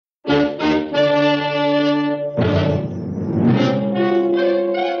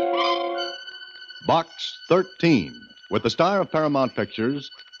Box 13, with the star of Paramount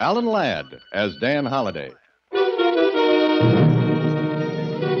Pictures, Alan Ladd, as Dan Holliday.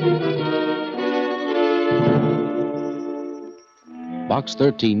 Box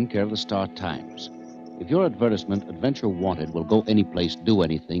 13, care of the Star Times. If your advertisement, Adventure Wanted, will go anyplace, do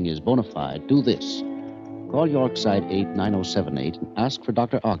anything, is bona fide, do this. Call Yorkside 89078 and ask for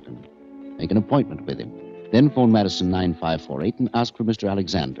Dr. Ogden. Make an appointment with him. Then phone Madison 9548 and ask for Mr.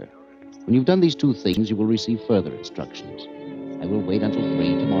 Alexander. When you've done these two things, you will receive further instructions. I will wait until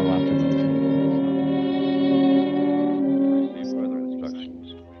 3 tomorrow afternoon. Receive further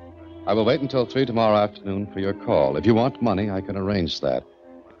instructions. I will wait until 3 tomorrow afternoon for your call. If you want money, I can arrange that.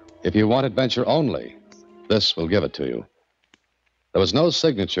 If you want adventure only, this will give it to you. There was no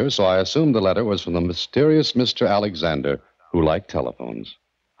signature, so I assumed the letter was from the mysterious Mr. Alexander, who liked telephones.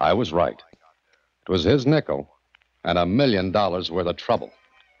 I was right. It was his nickel and $1 million worth of trouble.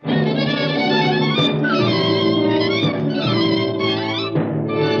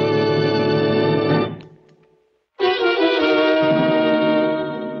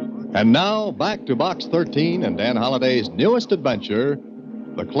 And now, back to Box 13 and Dan Holliday's newest adventure,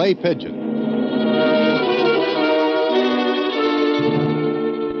 the Clay Pigeon.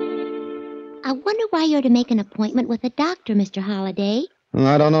 I wonder why you're to make an appointment with a doctor, Mr. Holliday.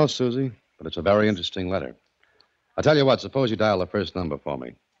 I don't know, Susie, but it's a very interesting letter. I'll tell you what, suppose you dial the first number for me,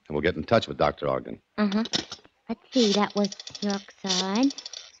 and we'll get in touch with Dr. Ogden. Uh-huh. Let's see, that was Yorkside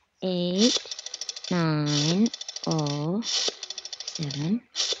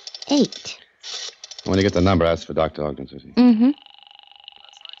 89078. When you get the number, ask for Dr. Ogden, Susie. Mm-hmm.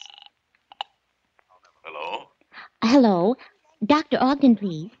 Hello? Hello. Dr. Ogden,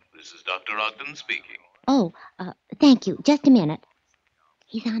 please. This is Dr. Ogden speaking. Oh, thank you. Just a minute.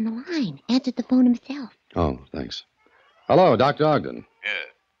 He's on the line. Answered the phone himself. Oh, thanks. Hello, Dr. Ogden. Yes.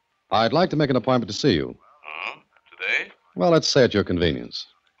 I'd like to make an appointment to see you. Today? Well, let's say at your convenience.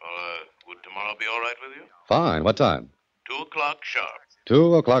 Well, would tomorrow be all right with you? Fine. What time? 2 o'clock sharp.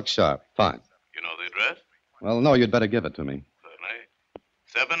 2 o'clock sharp. Fine. You know the address? Well, no, you'd better give it to me. Certainly.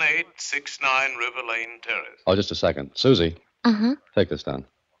 7869 River Lane Terrace. Oh, just a second. Susie. Uh-huh. Take this down.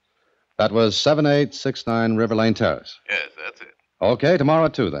 That was 7869 River Lane Terrace. Yes, that's it. Okay, tomorrow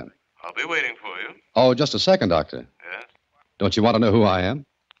at 2 then. I'll be waiting for you. Oh, just a second, Doctor. Yes? Don't you want to know who I am?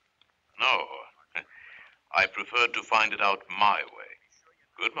 No. I prefer to find it out my way.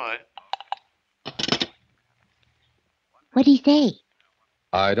 Goodbye. What'd he say?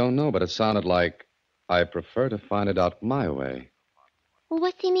 I don't know, but it sounded like I prefer to find it out my way. Well,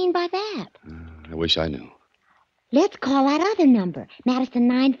 what's he mean by that? I wish I knew. Let's call that other number, Madison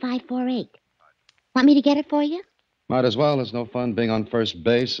 9548. Want me to get it for you? Might as well. There's no fun being on first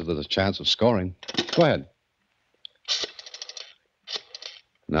base if there's a chance of scoring. Go ahead.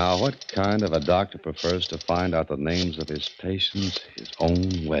 Now, what kind of a doctor prefers to find out the names of his patients his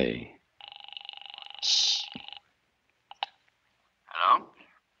own way? Hello?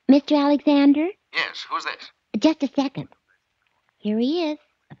 Mr. Alexander? Yes, who's this? Just a second. Here he is,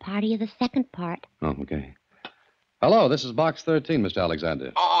 a party of the second part. Oh, okay. Hello, this is Box 13, Mr.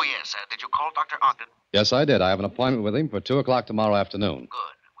 Alexander. Oh, yes. Did you call Dr. Ogden? Yes, I did. I have an appointment with him for 2 o'clock tomorrow afternoon.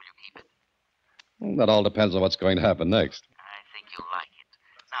 Good. Will you keep it? Well, that all depends on what's going to happen next. I think you'll like it.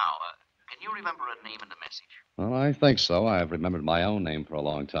 Now, can you remember a name and a message? Well, I think so. I've remembered my own name for a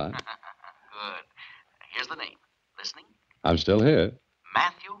long time. Good. Here's the name. Listening? I'm still here.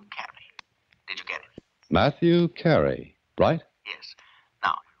 Matthew Carey. Did you get it? Matthew Carey, right? Yes.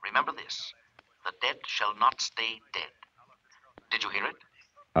 Now, remember this. The dead shall not stay dead. Did you hear it?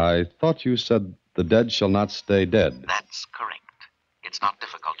 I thought you said the dead shall not stay dead. That's correct. It's not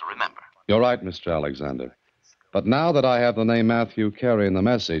difficult to remember. You're right, Mr. Alexander. But now that I have the name Matthew Carey in the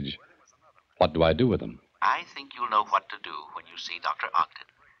message, what do I do with him? I think you'll know what to do when you see Dr. Ogden.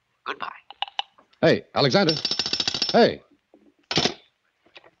 Goodbye. Hey, Alexander. Hey.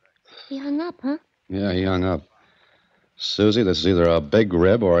 He hung up, huh? Yeah, he hung up. Susie, this is either a big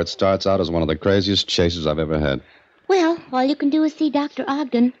rib or it starts out as one of the craziest chases I've ever had. Well, all you can do is see Dr.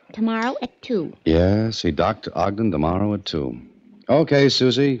 Ogden tomorrow at 2. Yeah, see Dr. Ogden tomorrow at 2. Okay,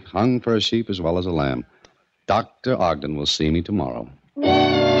 Susie, hung for a sheep as well as a lamb. Dr. Ogden will see me tomorrow.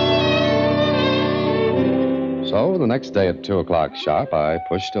 So the next day at 2 o'clock sharp, I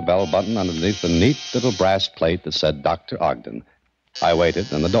pushed a bell button underneath the neat little brass plate that said Dr. Ogden. I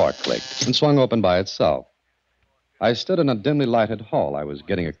waited, and the door clicked and swung open by itself. I stood in a dimly lighted hall. I was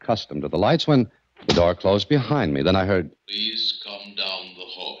getting accustomed to the lights when the door closed behind me. Then I heard... Please come down the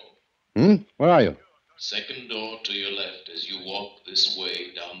hall. Where are you? Second door to your left as you walk this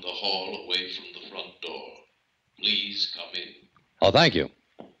way down the hall away from the front door. Please come in. Oh, thank you.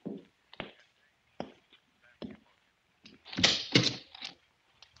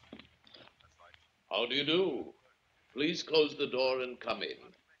 do you do? Please close the door and come in.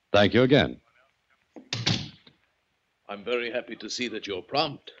 Thank you again. I'm very happy to see that you're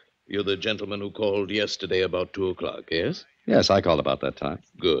prompt. You're the gentleman who called yesterday about 2 o'clock, yes? Yes, I called about that time.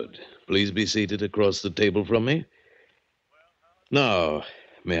 Good. Please be seated across the table from me. Now,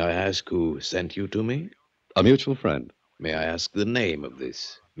 may I ask who sent you to me? A mutual friend, May I ask the name of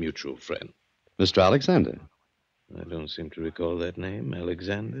this mutual friend? Mr. Alexander. I don't seem to recall that name.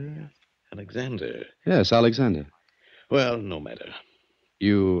 Alexander? Alexander. Yes, Alexander. Well, no matter.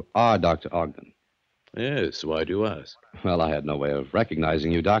 You are Dr. Ogden. Yes, why do you ask? Well, I had no way of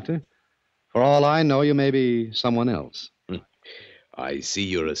recognizing you, Doctor. For all I know, you may be someone else. I see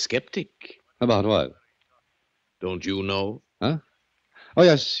you're a skeptic. About what? Don't you know? Huh? Oh,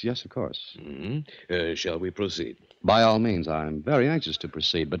 yes, of course. Shall we proceed? By all means, I'm very anxious to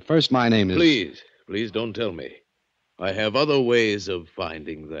proceed. But first, my name is... Please don't tell me. I have other ways of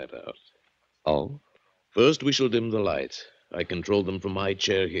finding that out. Oh? First, we shall dim the lights. I control them from my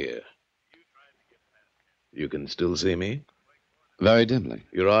chair here. You can still see me? Very dimly.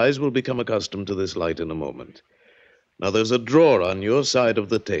 Your eyes will become accustomed to this light in a moment. Now, there's a drawer on your side of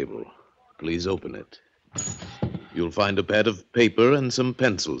the table. Please open it. You'll find a pad of paper and some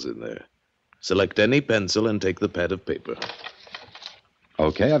pencils in there. Select any pencil and take the pad of paper.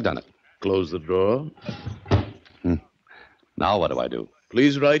 Okay, I've done it. Close the drawer. Now what do I do?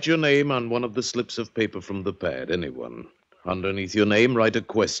 Please write your name on one of the slips of paper from the pad, anyone. Underneath your name, write a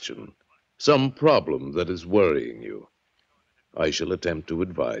question. Some problem that is worrying you. I shall attempt to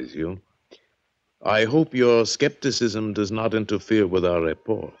advise you. I hope your skepticism does not interfere with our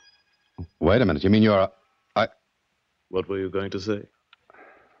rapport. Wait a minute. You mean you're... What were you going to say?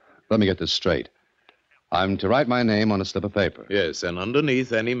 Let me get this straight. I'm to write my name on a slip of paper. Yes, and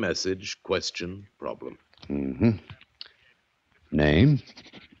underneath any message, question, problem. Mm-hmm. Name.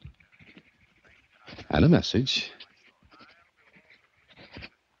 And a message.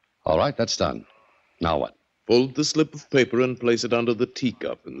 All right, that's done. Now what? Fold the slip of paper and place it under the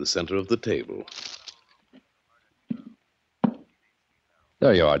teacup in the center of the table.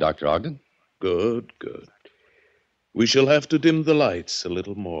 There you are, Dr. Ogden. Good. We shall have to dim the lights a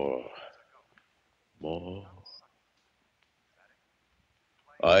little more. More.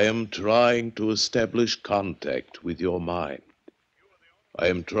 I am trying to establish contact with your mind. I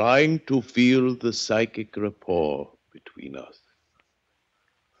am trying to feel the psychic rapport between us.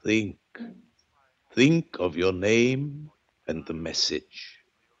 Think of your name and the message.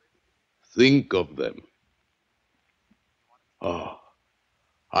 Think of them.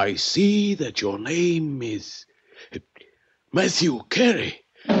 I see that your name is Matthew Carey.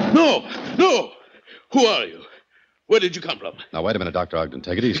 No! Who are you? Where did you come from? Now, wait a minute, Dr. Ogden.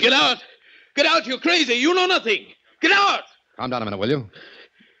 Take it easy. Get out! Get out, you're crazy. You know nothing. Get out! Calm down a minute, will you?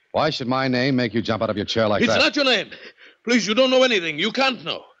 Why should my name make you jump out of your chair like that? It's not your name. Please, you don't know anything. You can't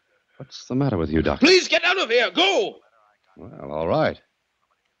know. What's the matter with you, Doctor? Please get out of here. Go! Well, all right.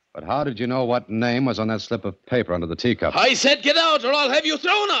 But how did you know what name was on that slip of paper under the teacup? I said get out or I'll have you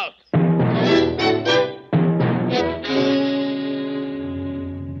thrown out.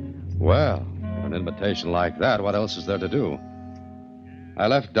 Well, an invitation like that, what else is there to do? I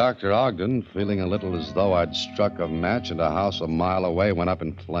left Dr. Ogden feeling a little as though I'd struck a match and a house a mile away went up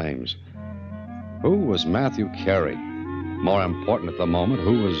in flames. Who was Matthew Carey? More important at the moment,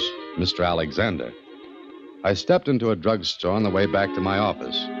 who was Mr. Alexander? I stepped into a drugstore on the way back to my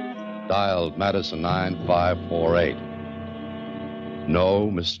office. Dialed Madison 9548. No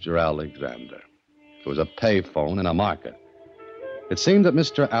Mr. Alexander. It was a payphone in a market. It seemed that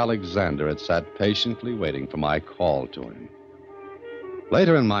Mr. Alexander had sat patiently waiting for my call to him.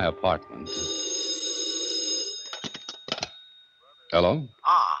 Later in my apartment. Hello?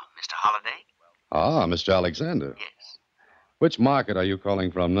 Mr. Holliday? Ah, Mr. Alexander. Yes. Which market are you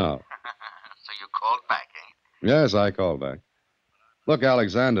calling from now? So you called back, eh? Yes, I called back. Look,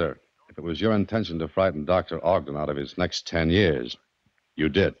 Alexander, if it was your intention to frighten Dr. Ogden out of his next 10 years, you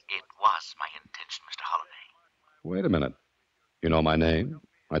did. It was my intention, Mr. Holliday. Wait a minute. You know my name,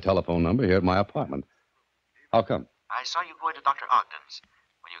 my telephone number here at my apartment. How come? I saw you go into Dr. Ogden's.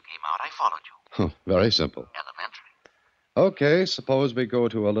 When you came out, I followed you. Very simple. Elementary. Okay, suppose we go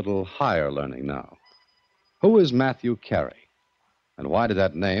to a little higher learning now. Who is Matthew Carey? And why did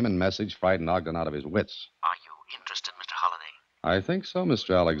that name and message frighten Ogden out of his wits? Are you interested, Mr. Holliday? I think so,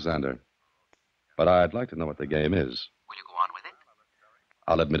 Mr. Alexander. But I'd like to know what the game is. Will you go on with it?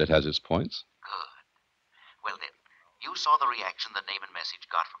 I'll admit it has its points. Good. Well, then, you saw the reaction the name and message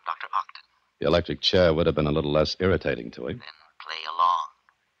got from Dr. Ogden. The electric chair would have been a little less irritating to him. Then play along.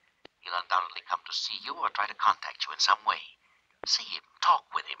 He'll undoubtedly come to see you or try to contact you in some way. See him, talk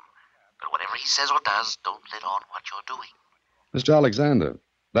with him. But whatever he says or does, don't let on what you're doing. Mr. Alexander,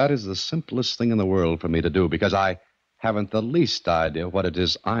 that is the simplest thing in the world for me to do because I haven't the least idea what it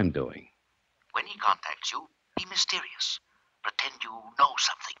is I'm doing. When he contacts you, be mysterious. Pretend you know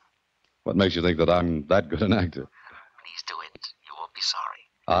something. What makes you think that I'm that good an actor? Please do it. You won't be sorry.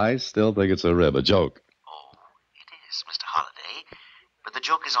 I still think it's a rib, a joke. Oh, it is, Mr. Holliday. But the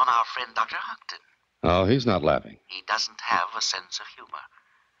joke is on our friend Dr. Huckton. Oh, he's not laughing. He doesn't have a sense of humor.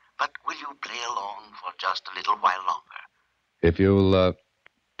 But will you play along for just a little while longer? If you'll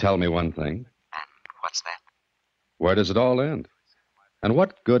tell me one thing. And what's that? Where does it all end? And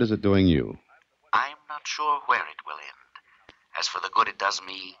what good is it doing you? I'm not sure where it will end. As for the good it does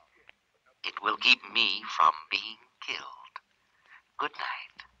me, it will keep me from being killed. Good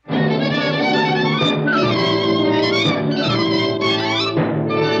night.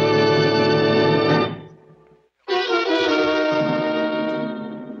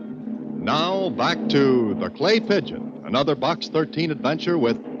 Now back to The Clay Pigeon, another Box 13 adventure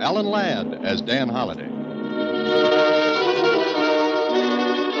with Alan Ladd as Dan Holliday.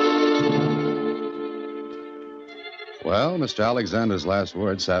 Well, Mr. Alexander's last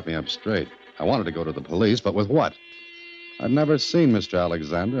words sat me up straight. I wanted to go to the police, but with what? I'd never seen Mr.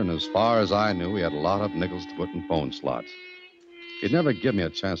 Alexander, and as far as I knew, he had a lot of nickels to put in phone slots. He'd never give me a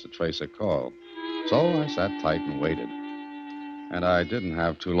chance to trace a call. So I sat tight and waited. And I didn't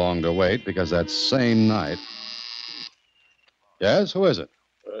have too long to wait because that same night... Yes, who is it?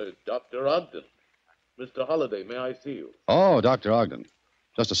 Dr. Ogden. Mr. Holliday, may I see you? Oh, Dr. Ogden.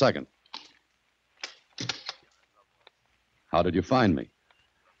 Just a second. How did you find me?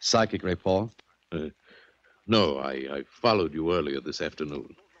 Psychic rapport? No, I followed you earlier this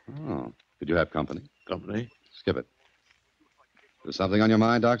afternoon. Oh, did you have company? Company? Skip it. Is there something on your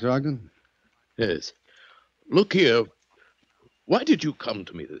mind, Dr. Ogden? Yes. Look here. Why did you come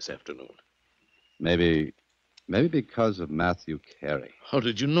to me this afternoon? Maybe because of Matthew Carey. How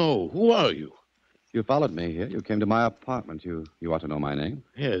did you know? Who are you? You followed me here. You came to my apartment. You ought to know my name.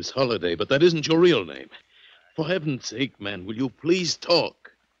 Yes, Holliday, but that isn't your real name. For heaven's sake, man, will you please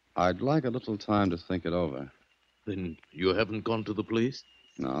talk? I'd like a little time to think it over. Then you haven't gone to the police?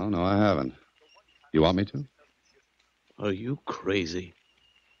 No, I haven't. You want me to? Are you crazy?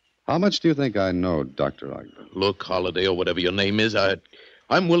 How much do you think I know, Dr. Ogden? Look, Holliday, or whatever your name is,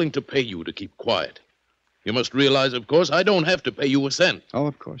 I'm willing to pay you to keep quiet. You must realize, of course, I don't have to pay you a cent. Oh,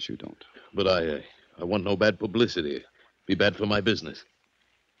 of course you don't. But I want no bad publicity. Be bad for my business.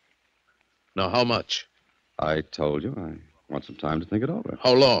 Now, how much? I told you I want some time to think it over.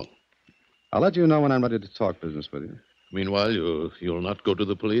 How long? I'll let you know when I'm ready to talk business with you. Meanwhile, you'll not go to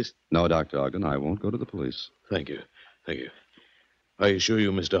the police? No, Dr. Ogden, I won't go to the police. Thank you. Thank you. I assure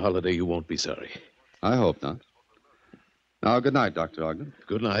you, Mr. Holliday, you won't be sorry. I hope not. Now, good night, Dr. Ogden.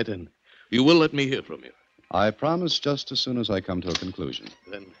 Good night, and you will let me hear from you. I promise just as soon as I come to a conclusion.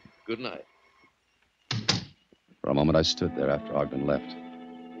 Then, good night. For a moment, I stood there after Ogden left.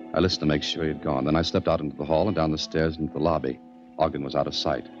 I listened to make sure he'd gone. Then I stepped out into the hall and down the stairs into the lobby. Ogden was out of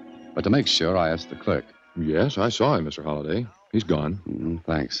sight. But to make sure, I asked the clerk. Yes, I saw him, Mr. Holliday. He's gone.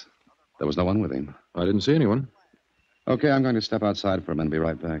 Thanks. There was no one with him. I didn't see anyone. Okay, I'm going to step outside for a minute and be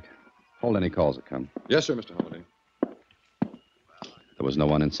right back. Hold any calls that come. Yes, sir, Mr. Holliday. There was no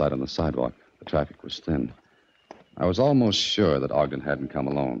one inside on the sidewalk. The traffic was thin. I was almost sure that Ogden hadn't come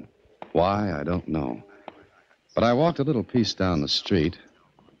alone. Why, I don't know. But I walked a little piece down the street.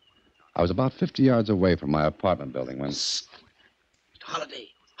 I was about 50 yards away from my apartment building when... Mr. Holliday.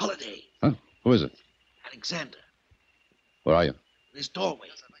 Holliday. Huh? Who is it? Alexander. Where are you? This doorway.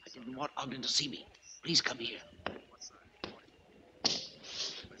 I didn't want Ogden to see me. Please come here.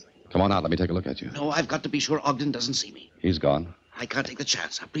 Come on out. Let me take a look at you. No, I've got to be sure Ogden doesn't see me. He's gone. I can't take the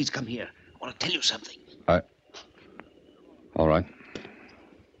chance. Now, please come here. I want to tell you something. All right.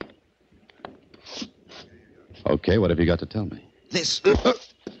 Okay, what have you got to tell me? This. Feeling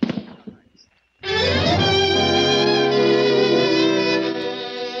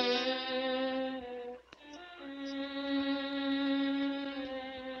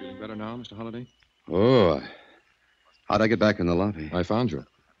better now, Mr. Holliday? Oh, how'd I get back in the lobby? I found you.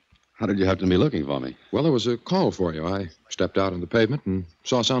 How did you happen to be looking for me? Well, there was a call for you. I stepped out on the pavement and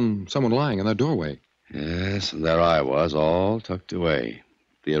saw someone lying in that doorway. Yes, and there I was, all tucked away.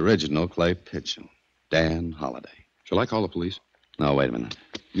 The original Clay Pigeon, Dan Holliday. Shall I call the police? No, wait a minute.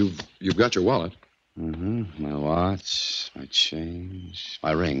 You've got your wallet. Mm-hmm. My watch, my change,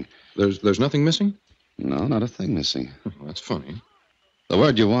 my ring. There's nothing missing? No, not a thing missing. Well, that's funny. The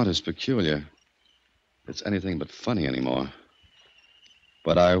word you want is peculiar. It's anything but funny anymore.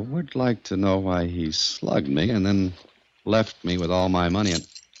 But I would like to know why he slugged me and then left me with all my money and...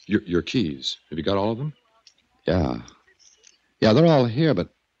 Your keys. Have you got all of them? Yeah. Yeah, they're all here, but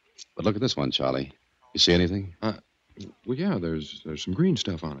look at this one, Charlie. You see anything? Well, yeah, there's some green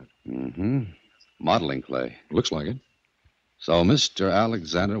stuff on it. Mm-hmm. Modeling clay. Looks like it. So Mr.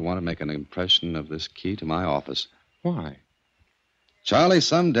 Alexander wanted to make an impression of this key to my office. Why? Charlie,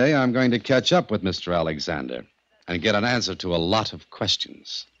 someday I'm going to catch up with Mr. Alexander and get an answer to a lot of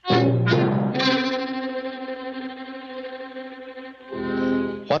questions.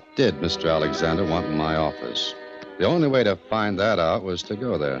 What did Mr. Alexander want in my office? The only way to find that out was to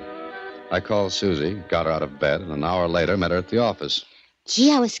go there. I called Susie, got her out of bed, and an hour later met her at the office.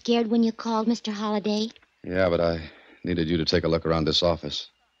 Gee, I was scared when you called, Mr. Holliday. Yeah, but I needed you to take a look around this office.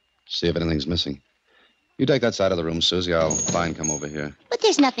 See if anything's missing. You take that side of the room, Susie. I'll find come over here. But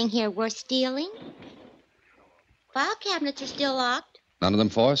there's nothing here worth stealing. File cabinets are still locked. None of them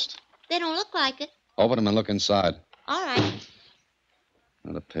forced? They don't look like it. Open them and look inside. All right.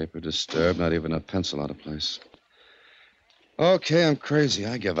 Not a paper disturbed, not even a pencil out of place. Okay, I'm crazy.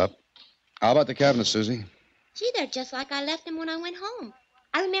 I give up. How about the cabinet, Susie? Gee, they're just like I left them when I went home.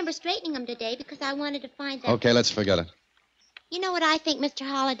 I remember straightening them today because I wanted to find that... Okay, let's forget it. You know what I think, Mr.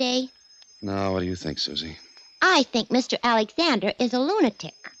 Holliday? No, what do you think, Susie? I think Mr. Alexander is a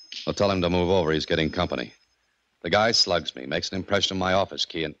lunatic. Well, tell him to move over. He's getting company. The guy slugs me, makes an impression in my office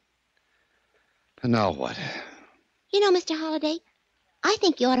key, and now what? You know, Mr. Holliday, I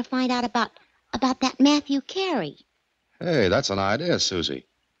think you ought to find out about that Matthew Carey. Hey, that's an idea, Susie.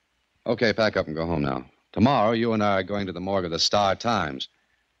 Okay, pack up and go home now. Tomorrow, you and I are going to the morgue of the Star-Times,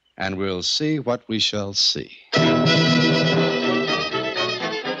 and we'll see what we shall see.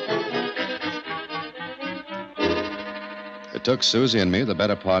 It took Susie and me the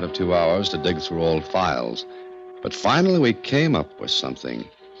better part of 2 hours to dig through old files. But finally, we came up with something.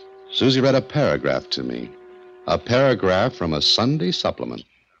 Susie read a paragraph to me. A paragraph from a Sunday supplement.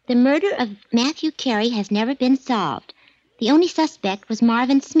 The murder of Matthew Carey has never been solved. The only suspect was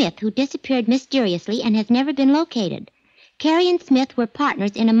Marvin Smith, who disappeared mysteriously and has never been located. Carey and Smith were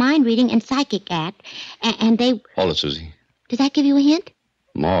partners in a mind-reading and psychic act, and they... Hold it, Susie. Does that give you a hint?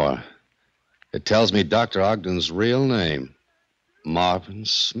 More. It tells me Dr. Ogden's real name. Marvin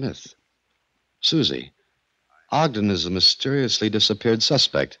Smith. Susie, Ogden is a mysteriously disappeared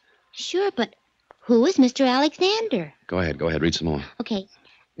suspect. Sure, but who is Mr. Alexander? Go ahead, read some more. Okay.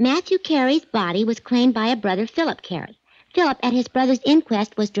 Matthew Carey's body was claimed by a brother, Philip Carey. Philip, at his brother's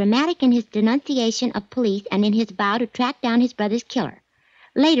inquest, was dramatic in his denunciation of police and in his vow to track down his brother's killer.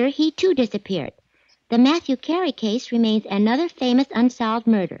 Later, he too disappeared. The Matthew Carey case remains another famous unsolved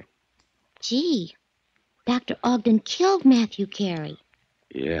murder. Gee, Dr. Ogden killed Matthew Carey.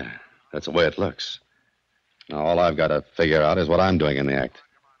 Yeah, that's the way it looks. Now, all I've got to figure out is what I'm doing in the act.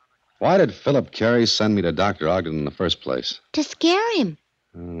 Why did Philip Carey send me to Dr. Ogden in the first place? To scare him.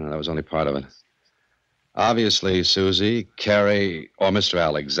 That was only part of it. Obviously, Susie, Carey, or Mr.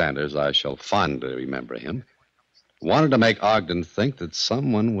 Alexander, as I shall fondly remember him, wanted to make Ogden think that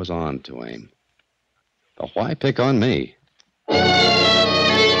someone was on to him. But why pick on me?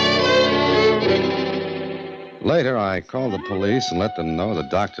 Later, I called the police and let them know that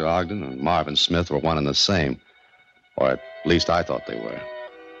Dr. Ogden and Marvin Smith were one and the same. Or at least I thought they were.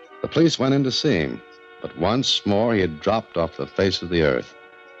 The police went in to see him, but once more he had dropped off the face of the earth.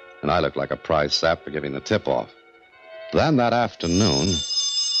 And I looked like a prize sap for giving the tip-off. Then that afternoon...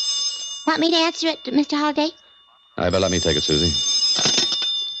 Want me to answer it, Mr. Holliday? I better let me take it, Susie.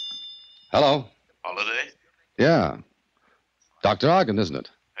 Hello? Holiday? Yeah. Dr. Ogden, isn't it?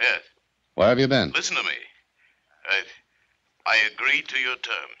 Yes. Where have you been? Listen to me. I agree to your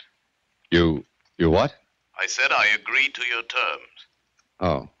terms. You what? I said I agree to your terms.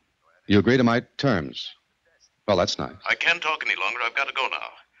 Oh. You agree to my terms? Well, that's nice. I can't talk any longer. I've got to go now.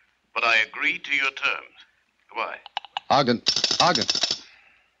 But I agree to your terms. Goodbye. Ogden.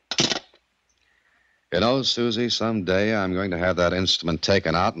 You know, Susie, someday I'm going to have that instrument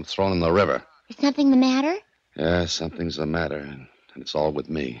taken out and thrown in the river. Is something the matter? Yeah, something's the matter, and it's all with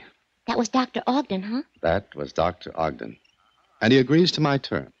me. That was Dr. Ogden, huh? That was Dr. Ogden. And he agrees to my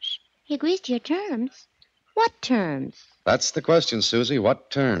terms. He agrees to your terms? What terms? That's the question, Susie.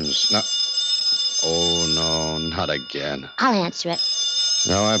 What terms? Now... Oh, no, not again. I'll answer it.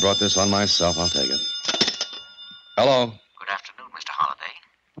 No, I brought this on myself. I'll take it. Hello. Good afternoon, Mr. Holliday.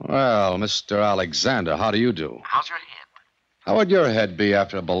 Well, Mr. Alexander, how do you do? How's your head? How would your head be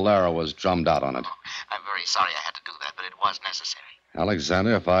after a bolero was drummed out on it? I'm very sorry I had to do that, but it was necessary.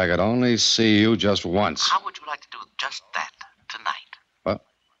 Alexander, if I could only see you just once. How would you like to do just that tonight?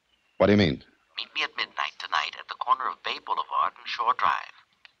 What do you mean? Meet me at midnight tonight at the corner of Bay Boulevard and Shore Drive.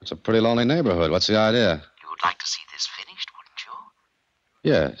 It's a pretty lonely neighborhood. What's the idea? You would like to see this finished, wouldn't you?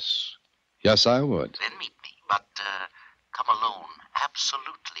 Yes. Yes, I would. Then meet me. But come alone.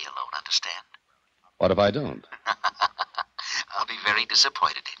 Absolutely alone, understand? What if I don't? I'll be very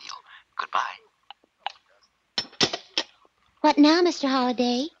disappointed in you. Goodbye. What now, Mr.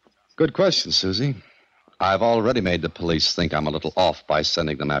 Holliday? Good question, Susie. I've already made the police think I'm a little off by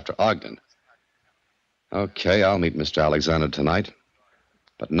sending them after Ogden. Okay, I'll meet Mr. Alexander tonight,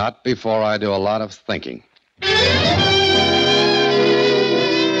 but not before I do a lot of thinking.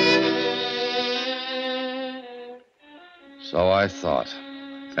 So I thought,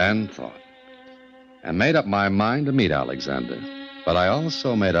 and made up my mind to meet Alexander. But I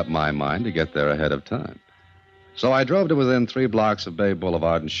also made up my mind to get there ahead of time. So I drove to within 3 blocks of Bay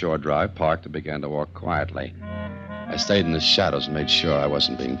Boulevard and Shore Drive, parked, and began to walk quietly. I stayed in the shadows and made sure I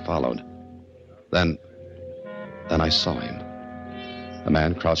wasn't being followed. Then I saw him. A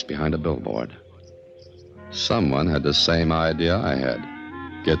man crouched behind a billboard. Someone had the same idea I had.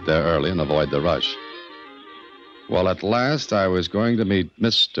 Get there early and avoid the rush. Well, at last I was going to meet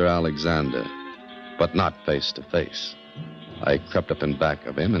Mr. Alexander, but not face to face. I crept up in back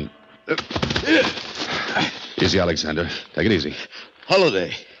of him and... Easy, Alexander. Take it easy.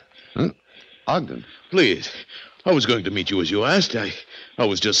 Holiday. Huh? Ogden. Please. I was going to meet you as you asked. I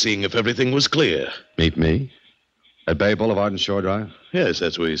was just seeing if everything was clear. Meet me? At Bay Boulevard and Shore Drive? Yes,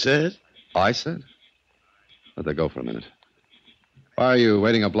 that's what he said. I said? Let that go for a minute. Why are you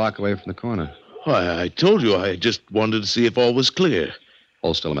waiting a block away from the corner? Why, I told you I just wanted to see if all was clear.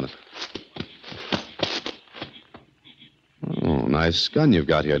 Hold still a minute. Oh, nice gun you've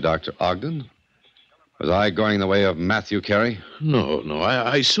got here, Dr. Ogden. Was I going the way of Matthew Carey? No,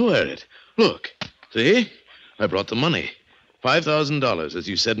 I swear it. Look, see? I brought the money. $5,000, as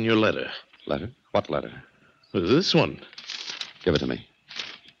you said in your letter. Letter? What letter? This one. Give it to me.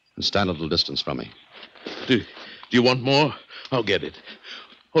 And stand a little distance from me. Do you want more? I'll get it.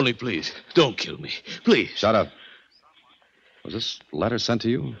 Only please, don't kill me. Please. Shut up. Was this letter sent to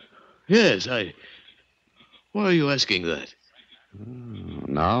you? Yes, Why are you asking that? Oh,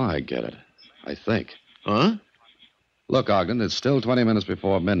 now I get it. I think. Huh? Look, Ogden, it's still 20 minutes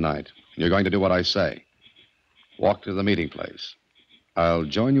before midnight. You're going to do what I say. Walk to the meeting place. I'll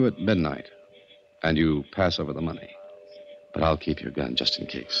join you at midnight, and you pass over the money. But I'll keep your gun just in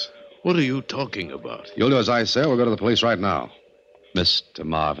case. What are you talking about? You'll do as I say, or we'll go to the police right now. Mr.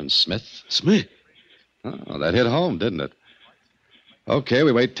 Marvin Smith. Smith? Oh, that hit home, didn't it? Okay,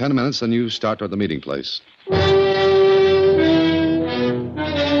 we wait 10 minutes, and you start toward the meeting place.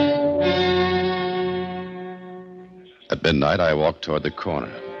 At midnight, I walked toward the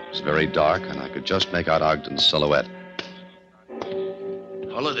corner. It was very dark, and I could just make out Ogden's silhouette.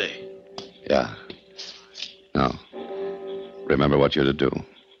 Holiday. Yeah. Now, remember what you're to do.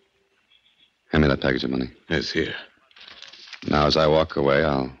 Hand me that package of money. Yes, here. Now, as I walk away,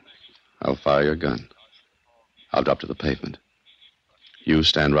 I'll fire your gun. I'll drop to the pavement. You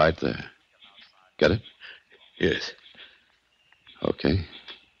stand right there. Get it? Yes. Okay.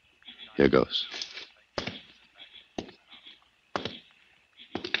 Here goes.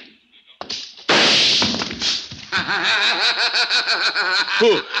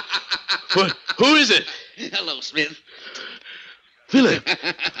 Who is it? Hello, Smith. Philip.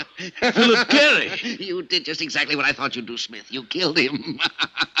 Philip Carey. You did just exactly what I thought you'd do, Smith. You killed him.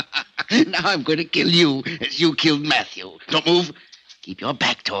 Now I'm going to kill you as you killed Matthew. Don't move. Keep your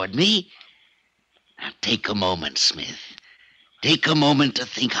back toward me. Now take a moment, Smith. Take a moment to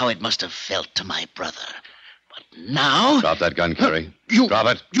think how it must have felt to my brother. But now... Drop that gun, Carey. Drop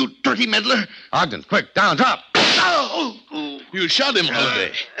it. You dirty meddler. Ogden, quick, down, drop. Oh! You shot him,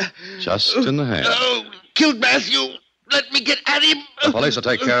 Holiday. Just in the head. Oh, killed Matthew. Let me get at him. The police will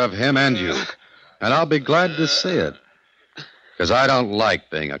take care of him and you. And I'll be glad to see it. Because I don't like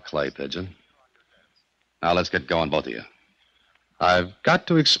being a clay pigeon. Now, let's get going, both of you. I've got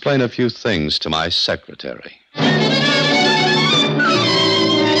to explain a few things to my secretary.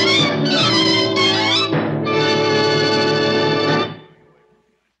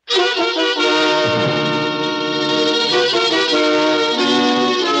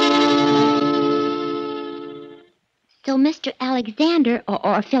 So Mr. Alexander,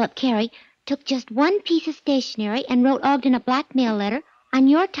 or Philip Carey, took just one piece of stationery and wrote Ogden a blackmail letter on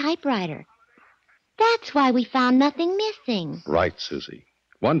your typewriter. That's why we found nothing missing. Right, Susie.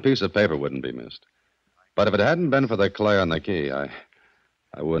 One piece of paper wouldn't be missed. But if it hadn't been for the clay on the key, I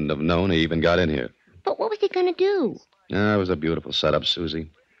wouldn't have known he even got in here. But what was he going to do? Yeah, it was a beautiful setup, Susie.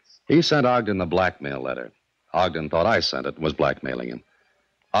 He sent Ogden the blackmail letter. Ogden thought I sent it and was blackmailing him.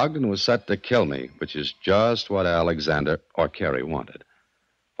 Ogden was set to kill me, which is just what Alexander or Carey wanted.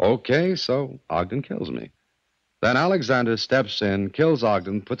 Okay, so Ogden kills me. Then Alexander steps in, kills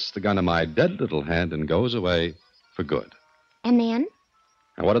Ogden, puts the gun in my dead little hand, and goes away for good. And then?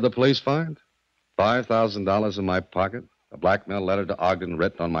 And what did the police find? $5,000 in my pocket, a blackmail letter to Ogden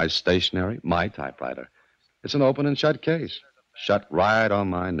written on my stationery, my typewriter. It's an open and shut case. Shut right on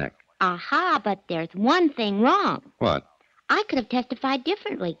my neck. Aha, but there's one thing wrong. What? I could have testified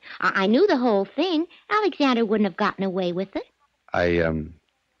differently. I knew the whole thing. Alexander wouldn't have gotten away with it. I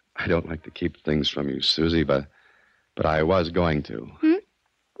don't like to keep things from you, Susie, but I was going to.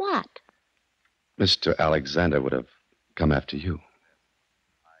 What? Mr. Alexander would have come after you.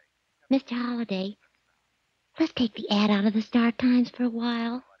 Mr. Holliday, let's take the ad out of the Star Times for a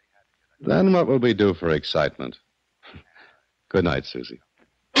while. Then what will we do for excitement? Good night, Susie.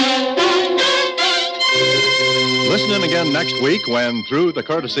 Listen in again next week when, through the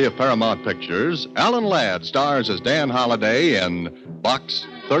courtesy of Paramount Pictures, Alan Ladd stars as Dan Holliday in Box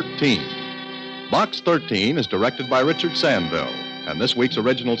 13. Box 13 is directed by Richard Sandville, and this week's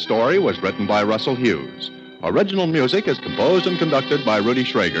original story was written by Russell Hughes. Original music is composed and conducted by Rudy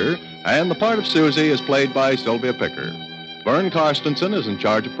Schrager, and the part of Susie is played by Sylvia Picker. Vern Karstensen is in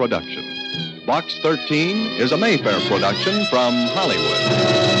charge of production. Box 13 is a Mayfair production from Hollywood.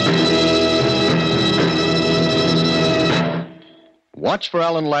 Watch for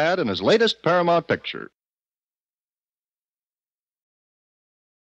Alan Ladd in his latest Paramount picture.